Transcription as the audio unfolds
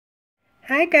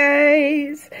Hi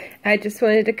guys, I just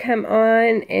wanted to come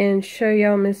on and show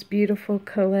y'all Miss Beautiful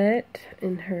Collette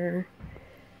in her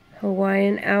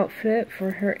Hawaiian outfit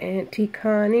for her Auntie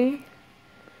Connie.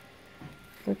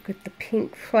 Look at the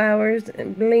pink flowers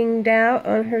and blinged out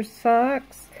on her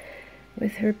socks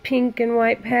with her pink and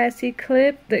white passy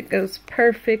clip that goes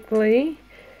perfectly,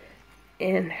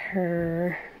 and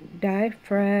her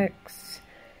Diffrax.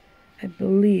 I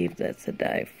believe that's a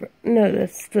Diffrax. No,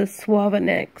 that's the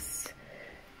Suavenex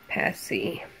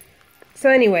passy. So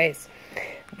anyways,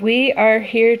 we are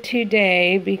here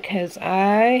today because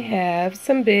I have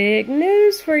some big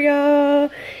news for y'all,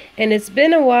 and it's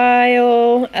been a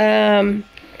while.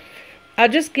 I'll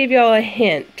just give y'all a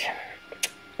hint.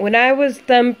 When I was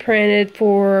thumbprinted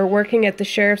for working at the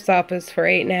sheriff's office for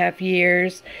 8.5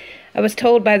 years, I was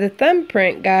told by the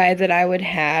thumbprint guy that I would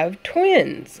have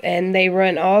twins, and they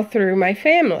run all through my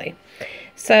family.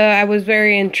 So I was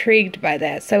very intrigued by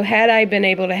that. So had I been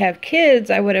able to have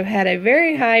kids, I would have had a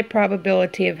very high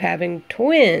probability of having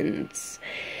twins.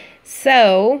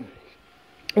 So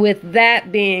with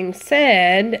that being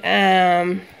said,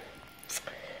 a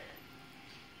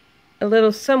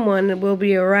little someone will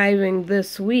be arriving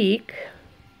this week,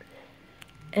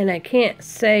 and I can't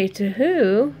say to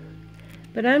who,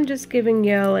 but I'm just giving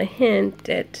y'all a hint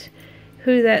at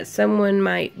who that someone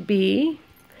might be.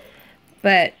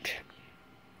 But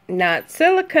not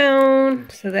Silicone,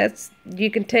 so that's, you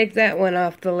can take that one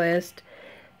off the list.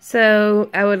 So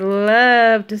I would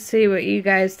love to see what you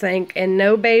guys think. And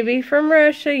no baby from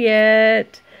Russia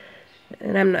yet.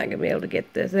 And I'm not gonna be able to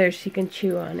get this. There, she can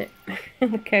chew on it.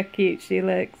 Look how cute she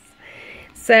looks.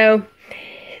 So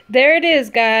there it is,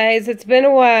 guys. It's been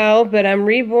a while, but I'm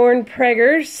reborn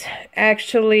preggers.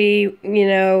 Actually, you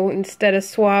know, instead of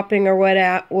swapping or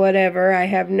whatever, I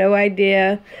have no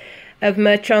idea of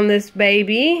much on this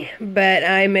baby, but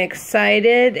I'm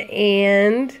excited,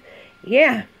 and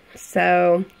yeah,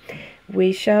 so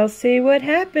we shall see what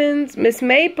happens. Miss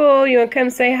Maple, you want to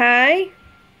come say hi?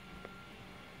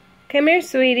 Come here,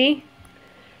 sweetie.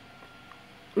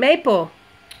 Maple,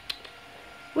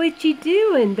 what you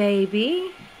doing, baby?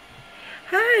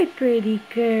 Hi, pretty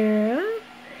girl.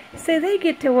 So they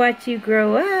get to watch you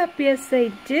grow up. Yes,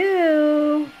 they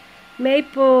do.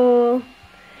 Maple.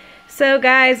 So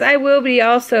guys, I will be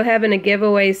also having a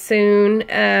giveaway soon.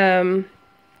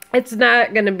 It's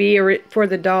not going to be for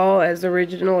the doll as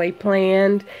originally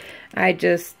planned. I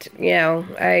just, you know,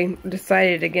 I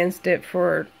decided against it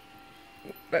for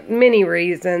many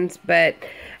reasons, but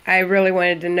I really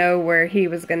wanted to know where he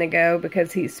was going to go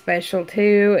because he's special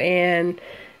too, and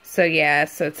so yeah,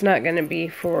 so it's not going to be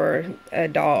for a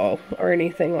doll or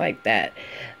anything like that.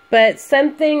 But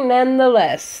something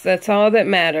nonetheless. That's all that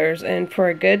matters. And for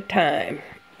a good time.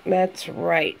 That's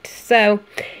right. So,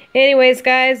 anyways,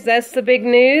 guys, that's the big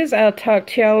news. I'll talk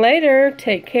to y'all later.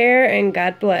 Take care and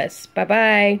God bless.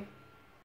 Bye-bye.